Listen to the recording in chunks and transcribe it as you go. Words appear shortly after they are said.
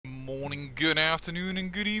morning, good afternoon,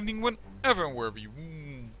 and good evening, whenever and wherever you...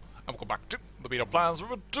 And welcome back to the beta plans. We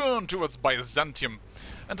return towards Byzantium.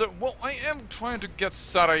 And, well, I am trying to get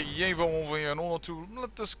Sarajevo over here in order to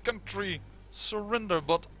let this country surrender,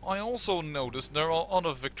 but I also noticed there are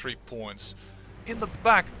other victory points in the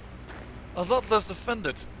back, a lot less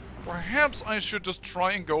defended. Perhaps I should just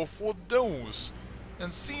try and go for those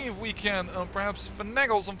and see if we can perhaps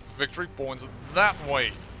finagle some victory points that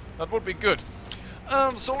way. That would be good.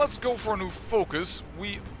 So let's go for a new focus.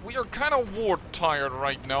 We are kind of war tired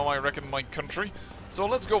right now, I reckon, my country. So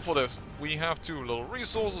let's go for this. We have too little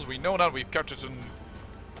resources. We know that. We've captured some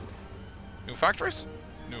new factories.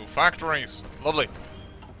 New factories. Lovely.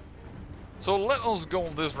 So let us go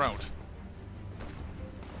on this route.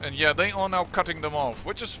 And yeah, they are now cutting them off,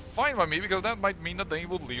 which is fine by me because that might mean that they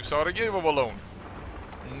will leave Sarajevo alone.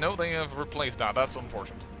 No, they have replaced that. That's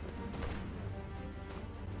unfortunate.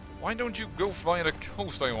 Why don't you go via the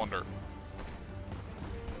coast, I wonder?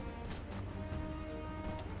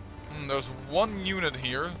 There's one unit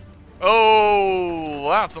here. Oh,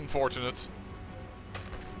 that's unfortunate.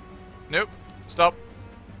 Nope. Stop.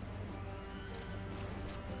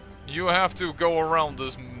 You have to go around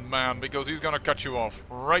this man because he's gonna cut you off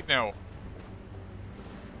right now.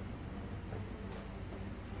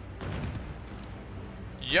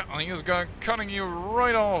 Yeah, he is cutting you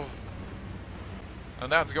right off.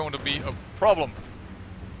 And that's going to be a problem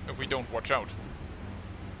if we don't watch out.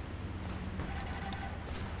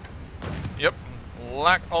 Yep,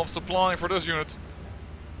 lack of supply for this unit.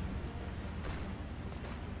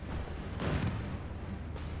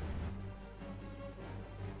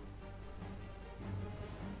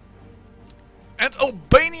 And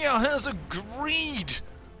Albania has agreed!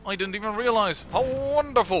 I didn't even realize. How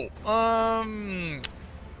wonderful!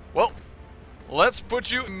 Well, let's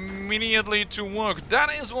put you immediately to work.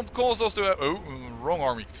 That is what caused us to have... Oh, wrong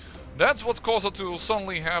army. That's what caused us to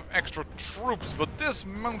suddenly have extra troops. But this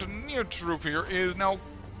mountaineer troop here is now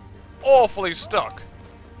awfully stuck.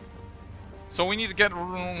 So we need to get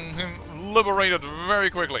him liberated very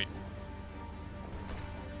quickly.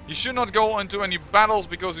 He should not go into any battles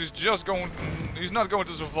because he's not going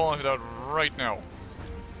to survive that right now.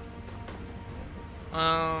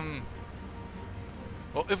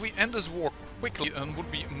 Well, if we end this war quickly, it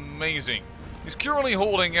would be amazing. He's currently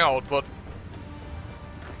holding out, but...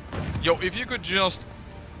 Yo, if you could just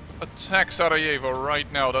attack Sarajevo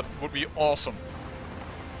right now, that would be awesome.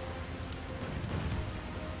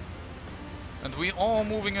 And we are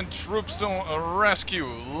moving in troops to rescue.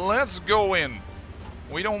 Let's go in.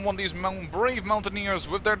 We don't want these brave mountaineers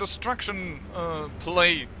with their destruction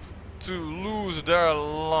play to lose their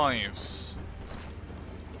lives.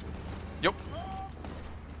 Yup.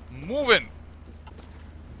 Move in.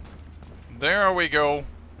 There we go.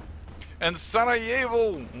 And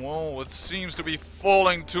Sarajevo, well, it seems to be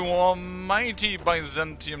falling to almighty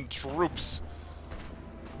Byzantium troops.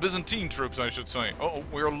 Byzantine troops, I should say. Uh-oh,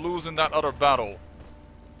 we're losing that other battle.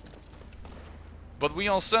 But we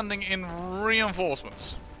are sending in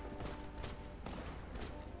reinforcements.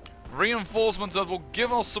 Reinforcements that will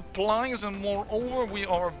give us supplies, and moreover, we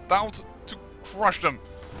are about to crush them.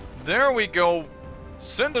 There we go.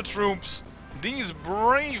 Send the troops. These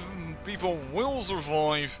brave people will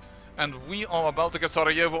survive. And we are about to get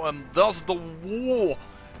Sarajevo, and thus the war.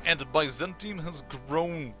 And Byzantium has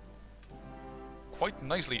grown quite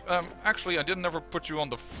nicely. Actually, I didn't ever put you on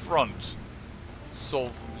the front. So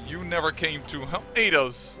you never came to aid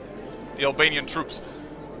us, the Albanian troops.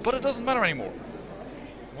 But it doesn't matter anymore.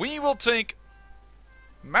 We will take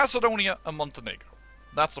Macedonia and Montenegro.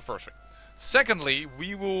 That's the first thing. Secondly,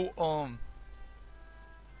 we will,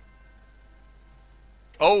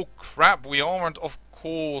 oh crap, we aren't, of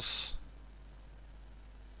course...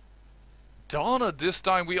 Darn it, this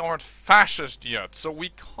time we aren't fascist yet, so we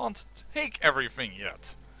can't take everything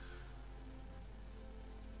yet.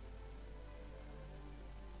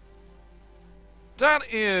 That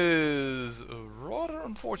is rather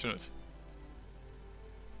unfortunate.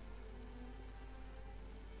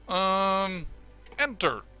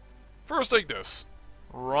 Enter. First take this.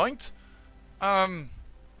 Right. Well,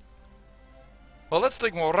 let's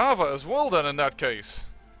take Morava as well then in that case.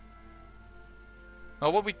 Now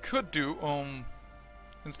what we could do,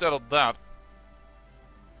 instead of that,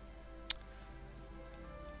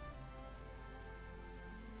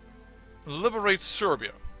 liberate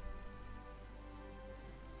Serbia.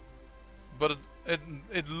 But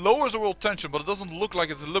it lowers the world tension, but it doesn't look like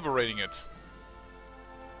it's liberating it.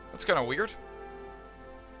 That's kind of weird.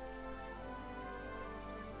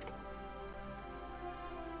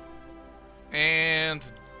 And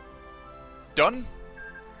done.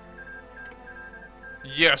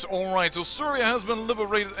 Yes, alright, so Serbia has been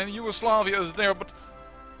liberated and Yugoslavia is there, but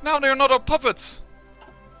now they're not our puppets!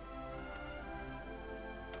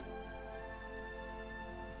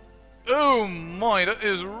 Oh my, that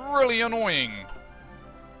is really annoying.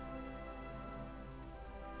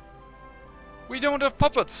 We don't have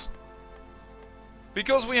puppets.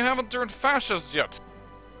 Because we haven't turned fascist yet.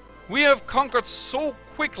 We have conquered so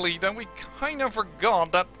quickly that we kind of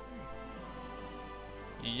forgot that...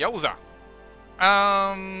 Yowza.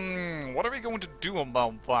 What are we going to do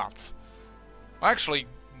about that? Actually,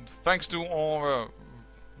 thanks to our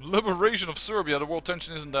liberation of Serbia, the world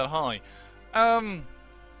tension isn't that high.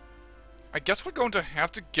 I guess we're going to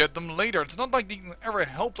have to get them later. It's not like they ever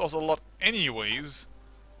helped us a lot anyways.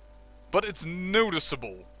 But it's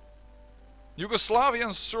noticeable. Yugoslavia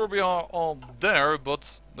and Serbia are there,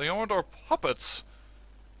 but they aren't our puppets.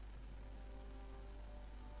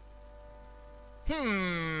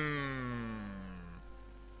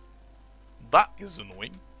 That is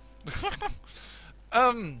annoying.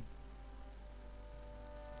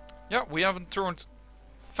 Yeah, we haven't turned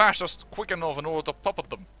fascist quick enough in order to puppet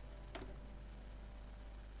them.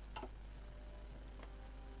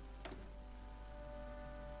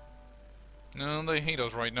 No, they hate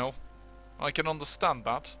us right now. I can understand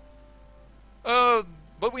that.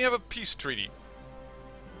 But we have a peace treaty.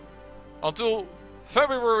 Until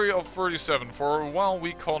February of 37, for a while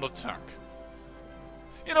we can't attack.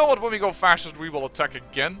 You know what, when we go fascist we will attack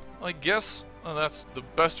again, I guess. And that's the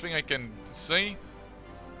best thing I can say.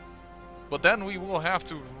 But then we will have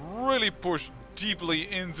to really push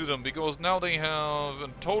deeply into them, because now they have a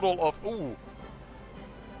total of... Ooh!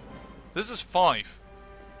 This is 5.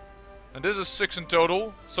 And this is 6 in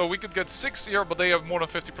total, so we could get 6 here, but they have more than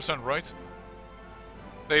 50%, right?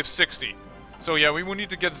 They have 60. So yeah, we will need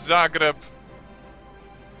to get Zagreb,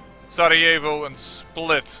 Sarajevo and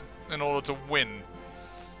Split in order to win.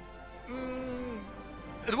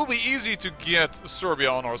 It will be easy to get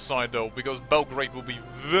Serbia on our side though, because Belgrade will be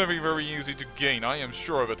very, very easy to gain, I am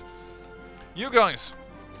sure of it. You guys,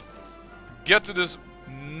 get to this...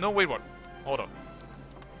 No, wait, what? Hold on.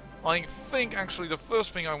 I think actually the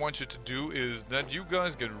first thing I want you to do is that you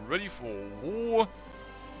guys get ready for war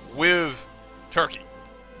with Turkey.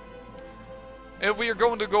 If we are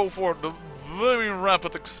going to go for the very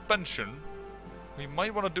rapid expansion, we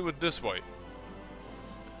might want to do it this way.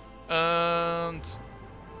 And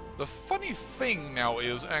the funny thing now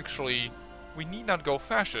is actually we need not go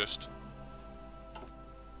fascist.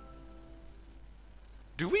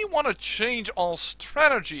 Do we want to change our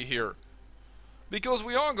strategy here? Because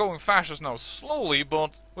we are going fascist now slowly,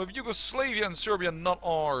 but with Yugoslavia and Serbia not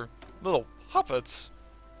our little puppets.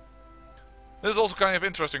 This is also kind of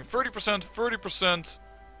interesting. 30%, 30%,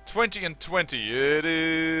 20 and 20. It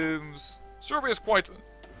is... Serbia is quite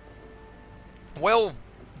well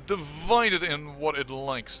divided in what it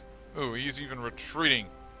likes. Oh, he's even retreating.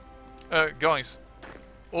 Guys,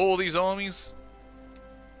 all these armies,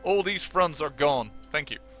 all these fronts are gone.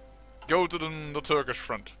 Thank you. Go to the Turkish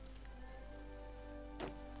front.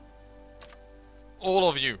 All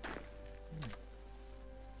of you.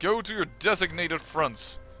 Go to your designated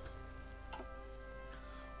fronts.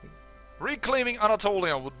 Reclaiming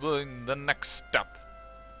Anatolia would be the next step,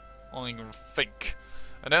 I think.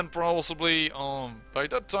 And then possibly, by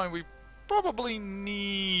that time we probably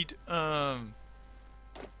need, well,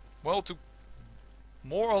 to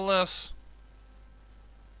more or less...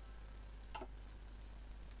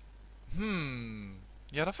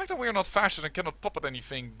 Yeah, the fact that we are not fascist and cannot puppet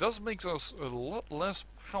anything does make us a lot less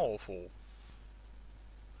powerful.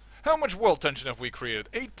 How much world tension have we created?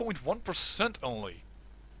 8.1% only.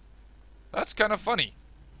 That's kind of funny.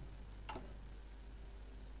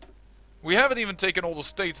 We haven't even taken all the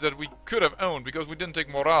states that we could have owned because we didn't take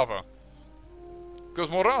Morava. Because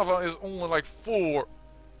Morava is only like 4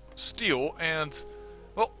 steel and...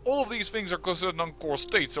 Well, all of these things are considered non-core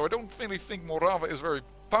states, so I don't really think Morava is very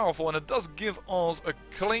powerful, and it does give us a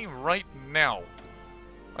claim right now.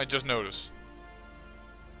 I just noticed.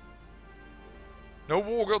 No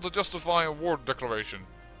war got to justify a war declaration.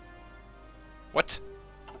 What?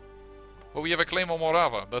 Well, we have a claim on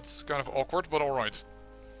Morava. That's kind of awkward, but alright.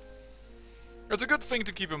 It's a good thing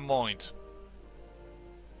to keep in mind.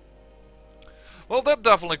 Well, that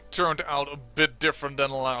definitely turned out a bit different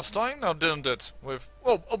than last time, now didn't it? With,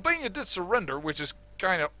 well, Albania did surrender, which is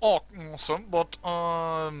kind of awesome, but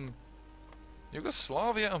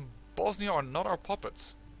Yugoslavia and Bosnia are not our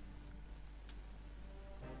puppets.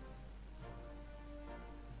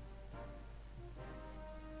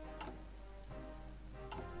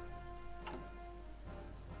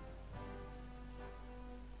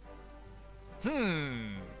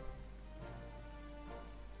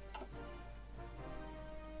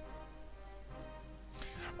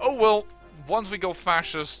 well, once we go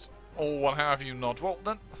fascist, or what have you not, well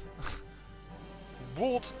then...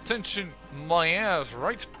 world tension my ass,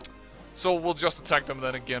 right? So we'll just attack them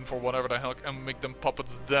then again for whatever the heck and make them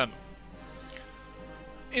puppets then.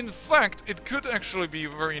 In fact, it could actually be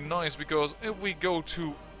very nice because if we go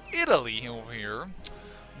to Italy over here,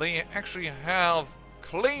 they actually have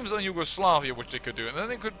claims on Yugoslavia which they could do, and then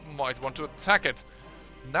they might want to attack it.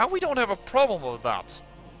 Now we don't have a problem with that.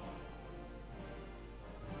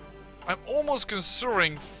 I'm almost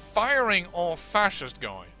considering firing our fascist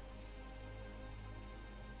guy.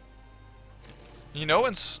 You know,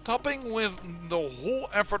 and stopping with the whole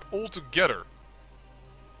effort altogether.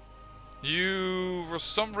 You, for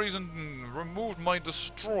some reason, removed my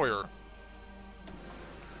destroyer.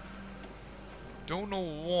 Don't know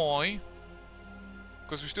why.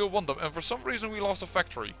 Because we still want them, and for some reason we lost a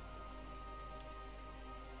factory.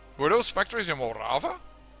 Were those factories in Morava?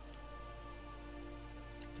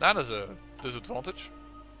 That is a disadvantage.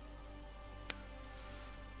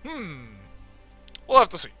 We'll have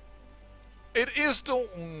to see. It is still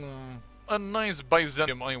a nice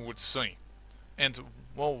Byzantium, I would say. And,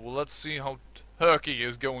 well, let's see how Turkey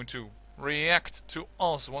is going to react to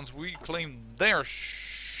us once we claim their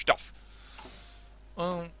stuff.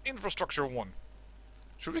 Infrastructure 1.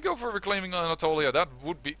 Should we go for reclaiming Anatolia? That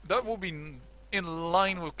would be in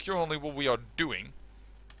line with currently what we are doing.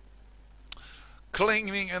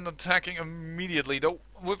 Claiming and attacking immediately, though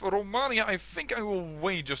with Romania I think I will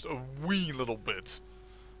wait just a wee little bit.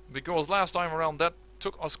 Because last time around that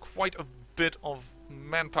took us quite a bit of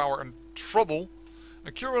manpower and trouble.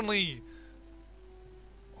 And currently,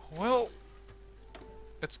 well,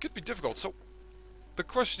 it could be difficult. So the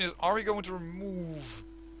question is, are we going to remove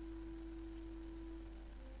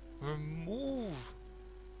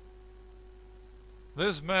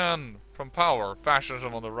this man from power,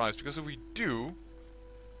 fascism on the rise? Because if we do,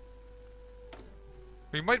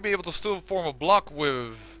 we might be able to still form a bloc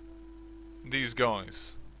with these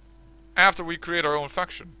guys after we create our own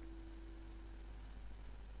faction.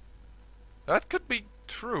 That could be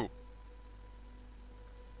true.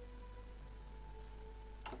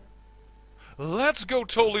 Let's go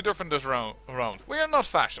totally different this round. We are not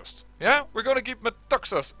fascist. Yeah? We're gonna keep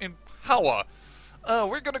Metaxas in power.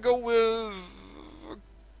 We're gonna go with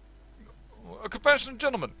a compassionate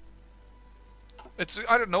gentleman.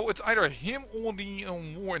 I don't know, it's either him or the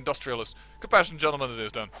war industrialist. Compassionate gentleman it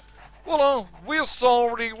is then. Well, we're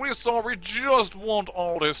sorry, we just want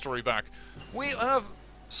all history back. We have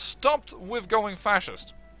stopped with going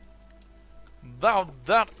fascist. Now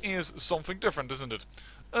that is something different, isn't it?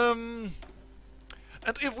 And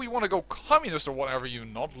if we want to go communist or whatever you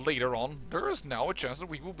not later on, there is now a chance that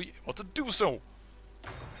we will be able to do so.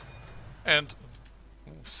 And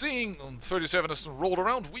seeing 37 is rolled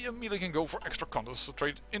around, we immediately can go for extra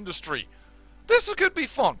concentrated industry. This could be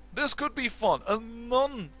fun. This could be fun. A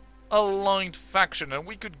non-aligned faction, and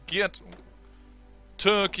we could get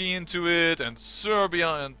Turkey into it and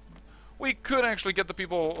Serbia, and we could actually get the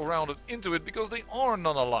people around it into it because they are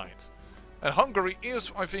non-aligned. And Hungary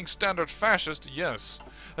is, I think, standard fascist, yes.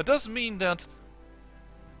 It does mean that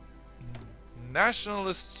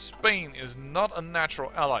nationalist Spain is not a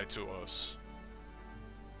natural ally to us.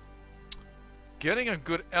 Getting a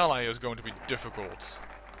good ally is going to be difficult.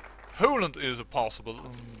 Poland is a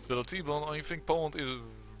possibility, but I think Poland is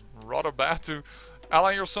rather bad to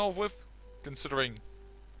ally yourself with, considering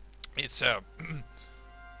it's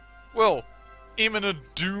well, imminent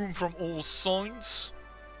doom from all sides.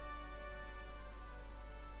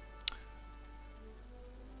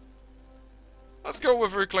 Let's go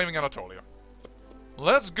with reclaiming Anatolia.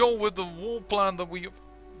 Let's go with the war plan that we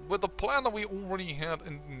already had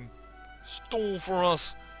in store for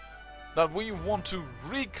us. That we want to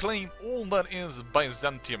reclaim all that is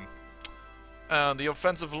Byzantium. And the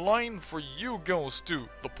offensive line for you goes to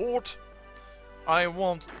the port. I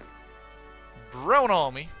want Brown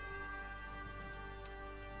Army.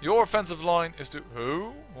 Your offensive line is to...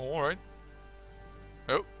 Oh, alright.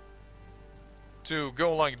 Oh. To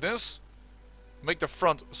go like this. Make the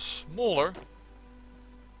front smaller.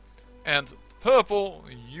 And purple,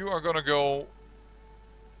 you are gonna go...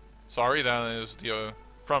 Sorry, that is the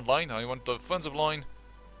front line. I want the offensive line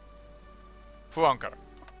for Ankara.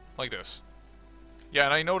 Like this. Yeah,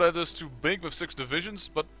 and I know that is too big with 6 divisions,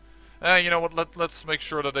 but... you know what, let's make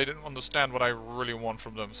sure that they didn't understand what I really want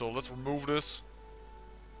from them. So let's remove this.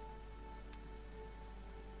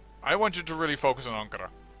 I want you to really focus on Ankara.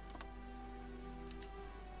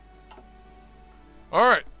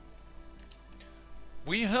 Alright.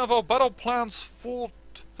 We have our battle plans for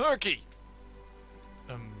Turkey.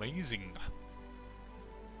 Amazing.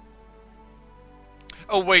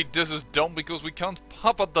 Oh wait, this is dumb because we can't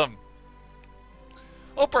puppet them.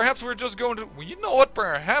 Oh, perhaps we're just going to... Well, you know what?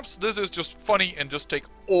 Perhaps this is just funny and just take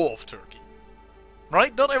all of Turkey.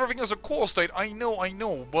 Right? Not everything is a core state. I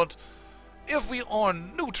know. But if we are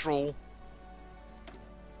neutral,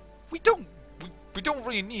 we don't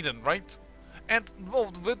really need it, right? And,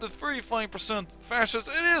 well, with the 35% fascists,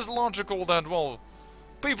 it is logical that, well,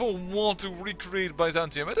 people want to recreate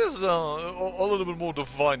Byzantium. It is a little bit more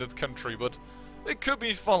divided country, but it could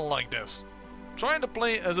be fun like this. Trying to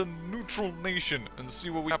play as a neutral nation and see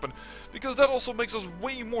what will happen. Because that also makes us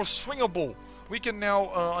way more swingable. We can now,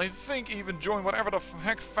 I think, even join whatever the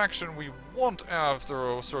heck faction we want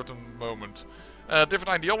after a certain moment. Different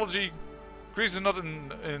ideology. Greece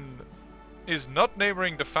is not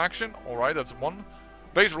neighboring the faction. Alright, that's one.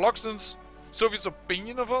 Base reluctance. Soviets'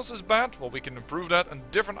 opinion of us is bad. Well, we can improve that. And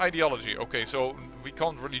different ideology. Okay, so we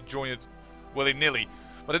can't really join it willy-nilly.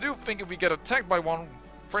 But I do think if we get attacked by one,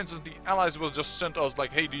 for instance, the Allies will just send us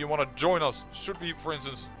like, hey, do you want to join us? Should we, for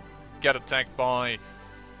instance, get attacked by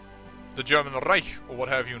the German Reich or what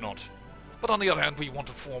have you not. But on the other hand, we want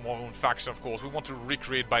to form our own faction, of course. We want to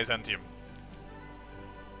recreate Byzantium.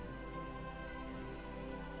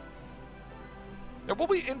 It will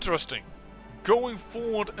be interesting going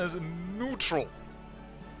forward as a neutral.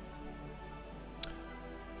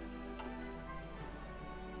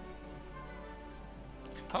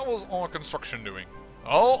 How was our construction doing?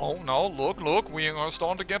 Oh no, look, we are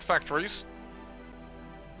starting to get factories.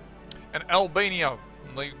 And Albania,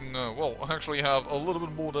 they, well, actually have a little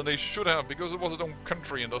bit more than they should have, because it was its own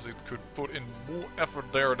country and thus it could put in more effort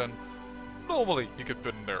there than normally you could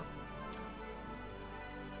put in there.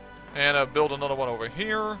 And build another one over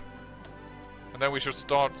here. And then we should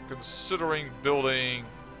start considering building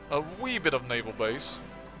a wee bit of naval base.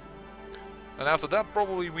 And after that,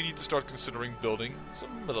 probably we need to start considering building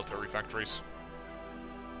some military factories.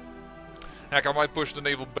 Heck, I might push the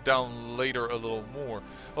naval down later a little more.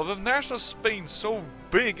 But with national Spain so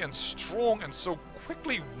big and strong and so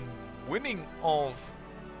quickly winning of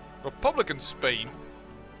Republican Spain,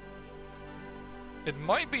 it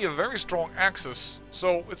might be a very strong axis.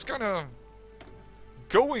 So it's kind of...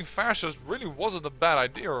 going fascist really wasn't a bad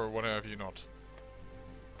idea, or what have you not.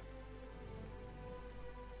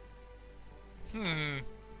 And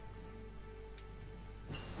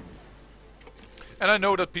I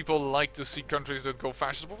know that people like to see countries that go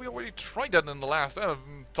fascist, but we already tried that in the last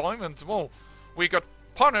time, and well, we got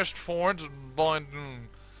punished for it by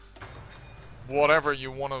whatever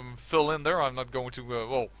you want to fill in there. I'm not going to,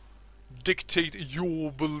 well, dictate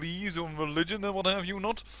your beliefs on religion and what have you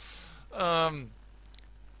not.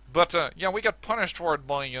 But yeah, we got punished for it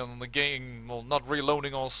by the game, well, not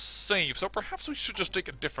reloading our save, so perhaps we should just take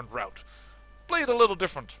a different route. Play it a little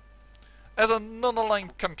different. As a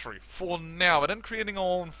non-aligned country, for now, and then creating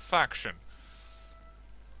our own faction.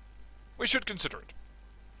 We should consider it.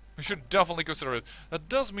 We should definitely consider it. That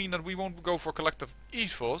does mean that we won't go for collective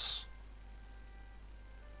ethos.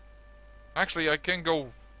 Actually, I can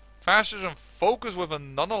go fascist and focus with a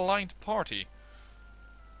non-aligned party.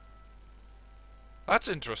 That's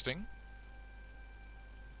interesting.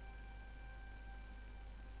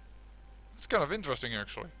 It's kind of interesting,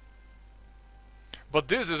 actually. But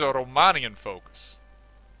this is a Romanian focus.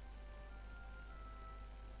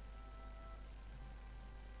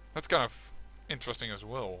 That's kind of interesting as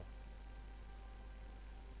well.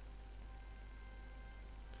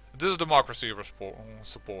 This is democracy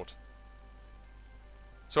support.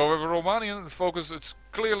 So with a Romanian focus, it's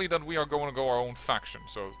clearly that we are going to go our own faction,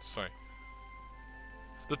 so to say.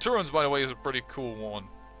 The Turns, by the way, is a pretty cool one.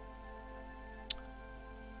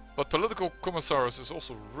 But political commissaries is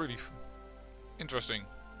also really interesting.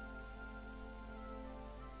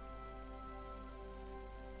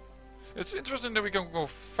 It's interesting that we can go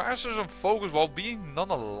fascist and focus while being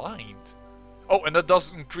non-aligned. Oh, and that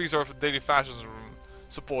does increase our daily fascism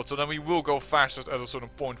support, so then we will go fascist at a certain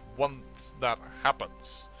point once that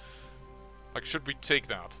happens. Like, should we take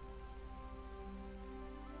that?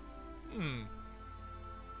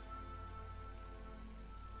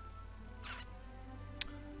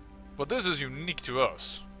 But this is unique to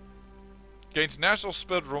us. Gains national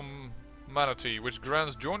split Romanity, which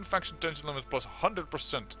grants joint faction tension limits plus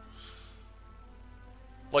 100%.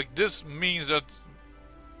 Like, this means that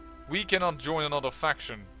we cannot join another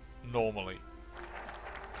faction normally.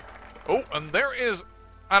 Oh, and there is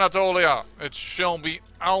Anatolia. It shall be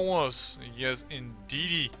ours. Yes,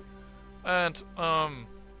 indeedy. And,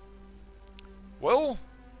 well,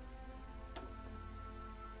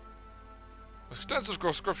 extensive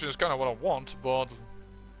conscription is kind of what I want, but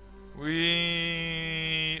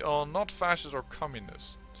we are not fascist or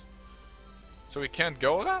communist. So we can't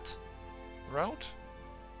go that route?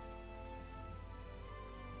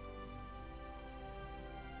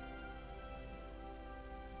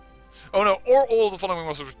 Oh no, or all the following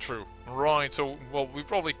was true. Right, so, well, we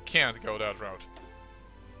probably can't go that route.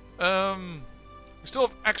 We still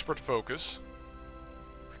have expert focus.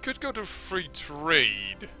 We could go to free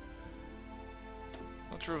trade.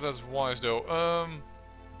 Not sure if that's wise though.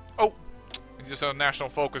 Oh! We just have national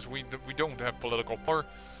focus, we don't have political power.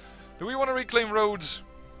 Do we want to reclaim roads?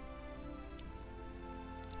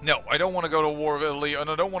 No, I don't want to go to war with Italy, and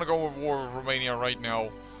I don't want to go to war with Romania right now.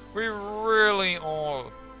 We really are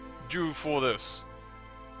due for this.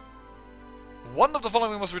 One of the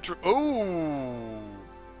following must be true. Oh!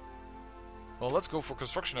 Well, let's go for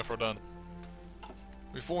construction effort then.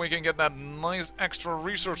 Before we can get that nice extra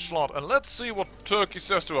research slot. And let's see what Turkey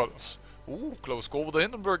says to us. Ooh, close call with the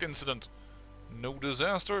Hindenburg incident. No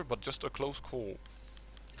disaster, but just a close call.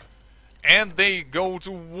 And they go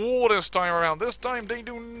to war this time around. This time they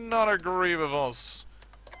do not agree with us.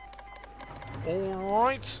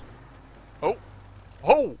 Alright. Oh.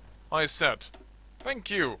 Oh! I said.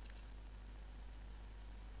 Thank you.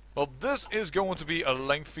 Well, this is going to be a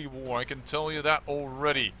lengthy war. I can tell you that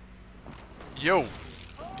already. Yo.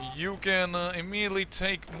 You can immediately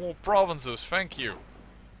take more provinces. Thank you.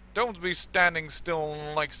 Don't be standing still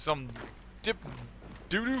like some dip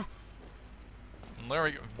doo-doo.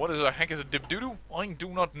 Larry, what is the heck is a dip doo-doo? I do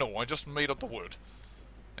not know. I just made up the word.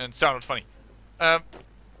 And it sounded funny.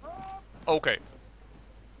 Okay.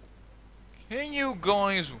 Can you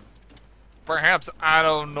guys, perhaps, I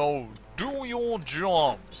don't know, do your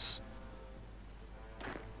jobs?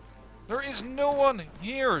 There is no one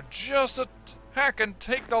here. Just attack and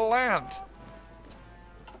take the land.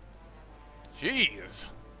 Jeez.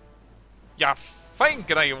 You think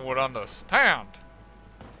they would understand?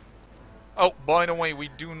 Oh, by the way, we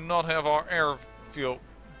do not have our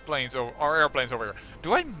airplanes over here.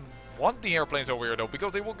 Do I want the airplanes over here though?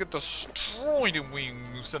 Because they will get destroyed if we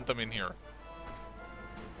send them in here.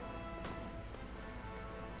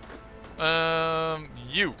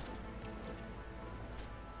 You.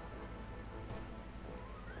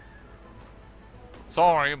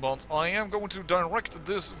 Sorry, but I am going to direct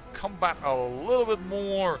this combat a little bit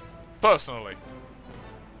more personally.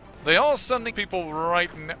 They are sending people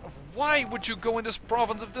right now. Why would you go in this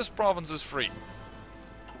province if this province is free?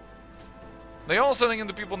 They are sending in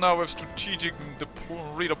the people now with strategic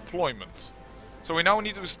redeployment. So we now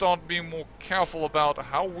need to start being more careful about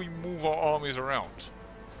how we move our armies around.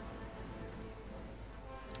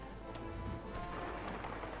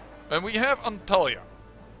 And we have Antalya.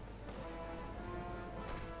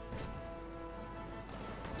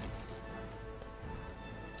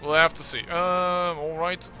 We'll have to see.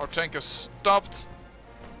 Alright, our tank is stopped.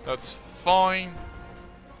 That's fine.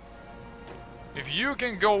 If you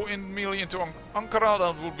can go immediately into Ankara,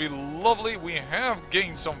 that would be lovely. We have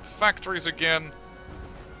gained some factories again.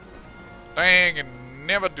 Dang, and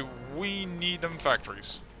never do we need them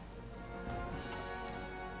factories.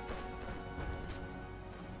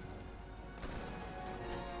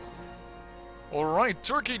 Alright,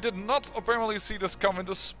 Turkey did not apparently see this coming,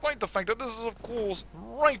 despite the fact that this is, of course,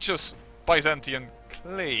 righteous Byzantium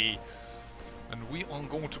clay. And we are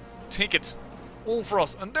going to take it all for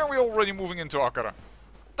us. And there we're already moving into Ankara.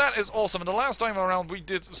 That is awesome. And the last time around we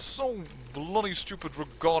did so bloody stupid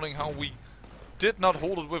regarding how we did not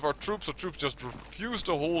hold it with our troops. Our troops just refused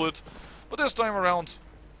to hold it. But this time around,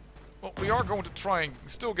 well, we are going to try and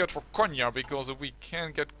still get for Konya, because if we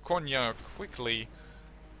can get Konya quickly,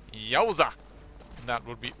 yowza! That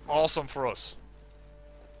would be awesome for us.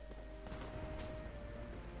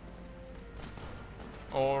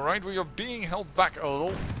 Alright, we are being held back a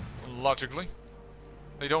little, logically.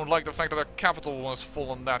 They don't like the fact that our capital was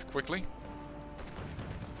fallen that quickly.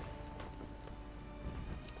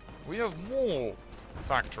 We have more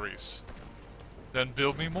factories. Then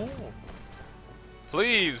build me more.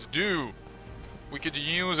 Please do. We could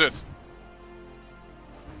use it.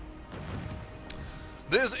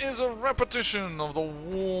 This is a repetition of the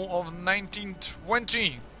War of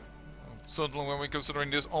 1920. Certainly when we're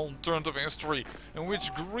considering this alternative history, in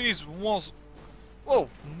which Greece was, well,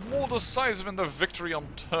 more decisive in the victory on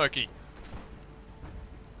Turkey.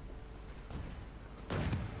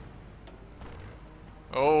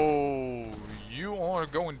 Oh, you are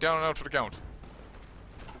going down and out for the count.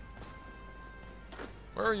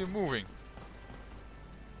 Where are you moving?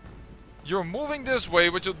 You're moving this way,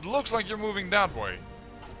 but it looks like you're moving that way.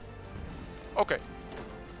 Okay.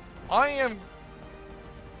 I am...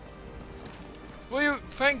 Will you...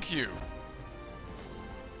 Thank you.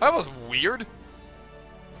 That was weird.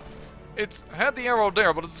 It had the arrow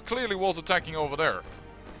there, but it clearly was attacking over there.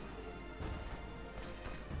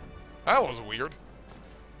 That was weird.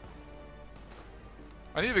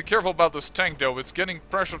 I need to be careful about this tank though. It's getting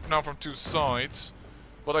pressured now from two sides.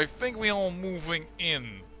 But I think we are moving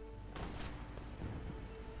in.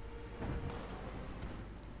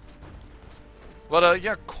 But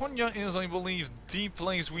yeah, Konya is, I believe, the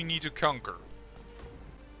place we need to conquer.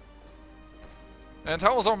 And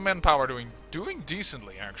how is our manpower doing? Doing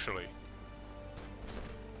decently, actually.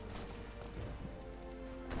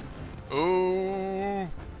 Ooh,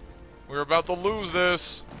 we're about to lose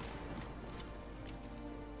this.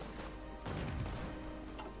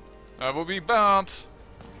 That would be bad.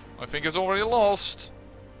 I think it's already lost.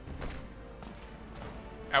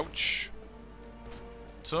 Ouch.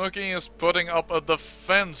 Turkey is putting up a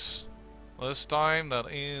defense. This time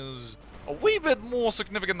that is a wee bit more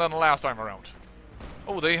significant than the last time around.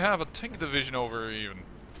 Oh, they have a tank division over here even.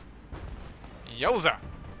 Yowza!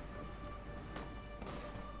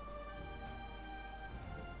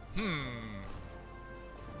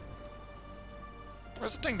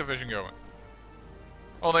 Where's the tank division going?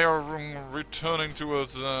 Oh, they are returning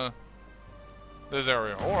towards this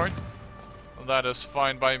area. Alright. That is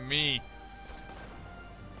fine by me.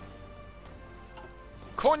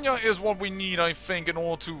 Konya is what we need, I think, in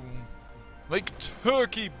order to make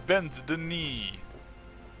Turkey bend the knee.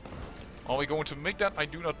 Are we going to make that? I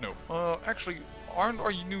do not know. Actually, aren't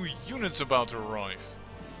our new units about to arrive?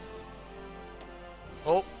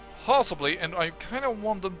 Well, possibly, and I kind of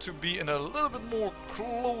want them to be in a little bit more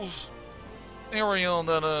close area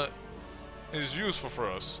than is useful for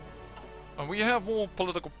us. And we have more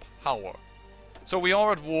political power. So we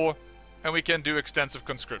are at war, and we can do extensive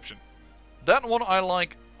conscription. That one I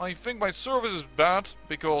like. I think my service is bad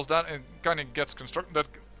because that kind of gets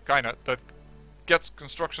that gets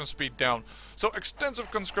construction speed down. So extensive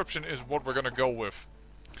conscription is what we're gonna go with,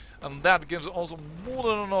 and that gives also more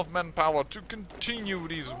than enough manpower to continue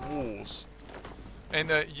these wars.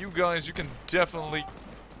 And you guys, you can definitely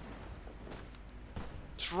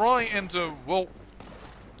try and well,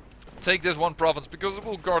 take this one province because it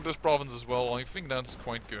will guard this province as well. I think that's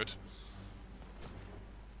quite good.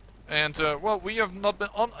 And well, we have not been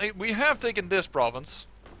we have taken this province,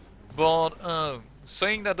 but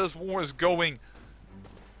saying that this war is going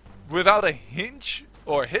without a hitch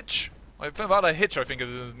or hitch, without a hitch, I think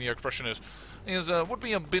the expression is would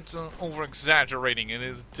be a bit over exaggerating. It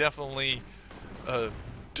is definitely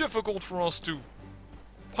difficult for us to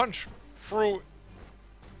punch through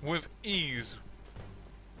with ease.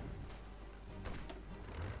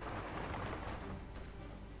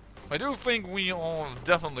 I do think we are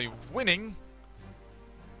definitely winning.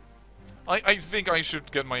 I think I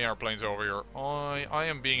should get my airplanes over here. I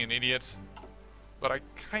am being an idiot. But I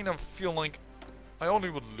kind of feel like I only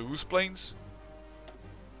would lose planes.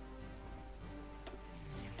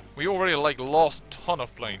 We already like lost a ton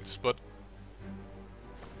of planes, but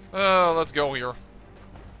let's go here.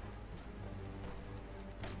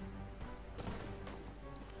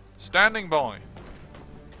 Standing by.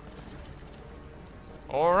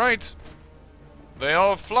 Alright. They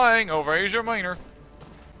are flying over Asia Minor.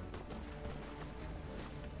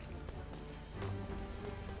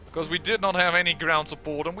 Because we did not have any ground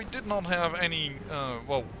support and we did not have any,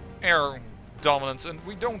 well, air dominance. And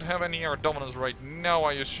we don't have any air dominance right now,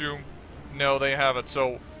 I assume. No, they have it.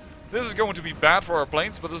 So, this is going to be bad for our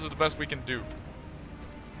planes, but this is the best we can do.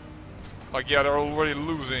 Like, yeah, they're already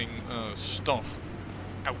losing stuff.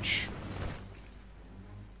 Ouch.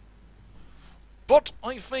 But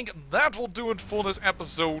I think that will do it for this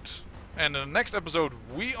episode. And in the next episode,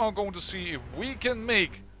 we are going to see if we can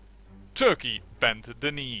make Turkey bend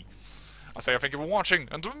the knee. I say thank you for watching,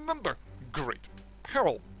 and remember, great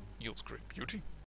peril yields great beauty.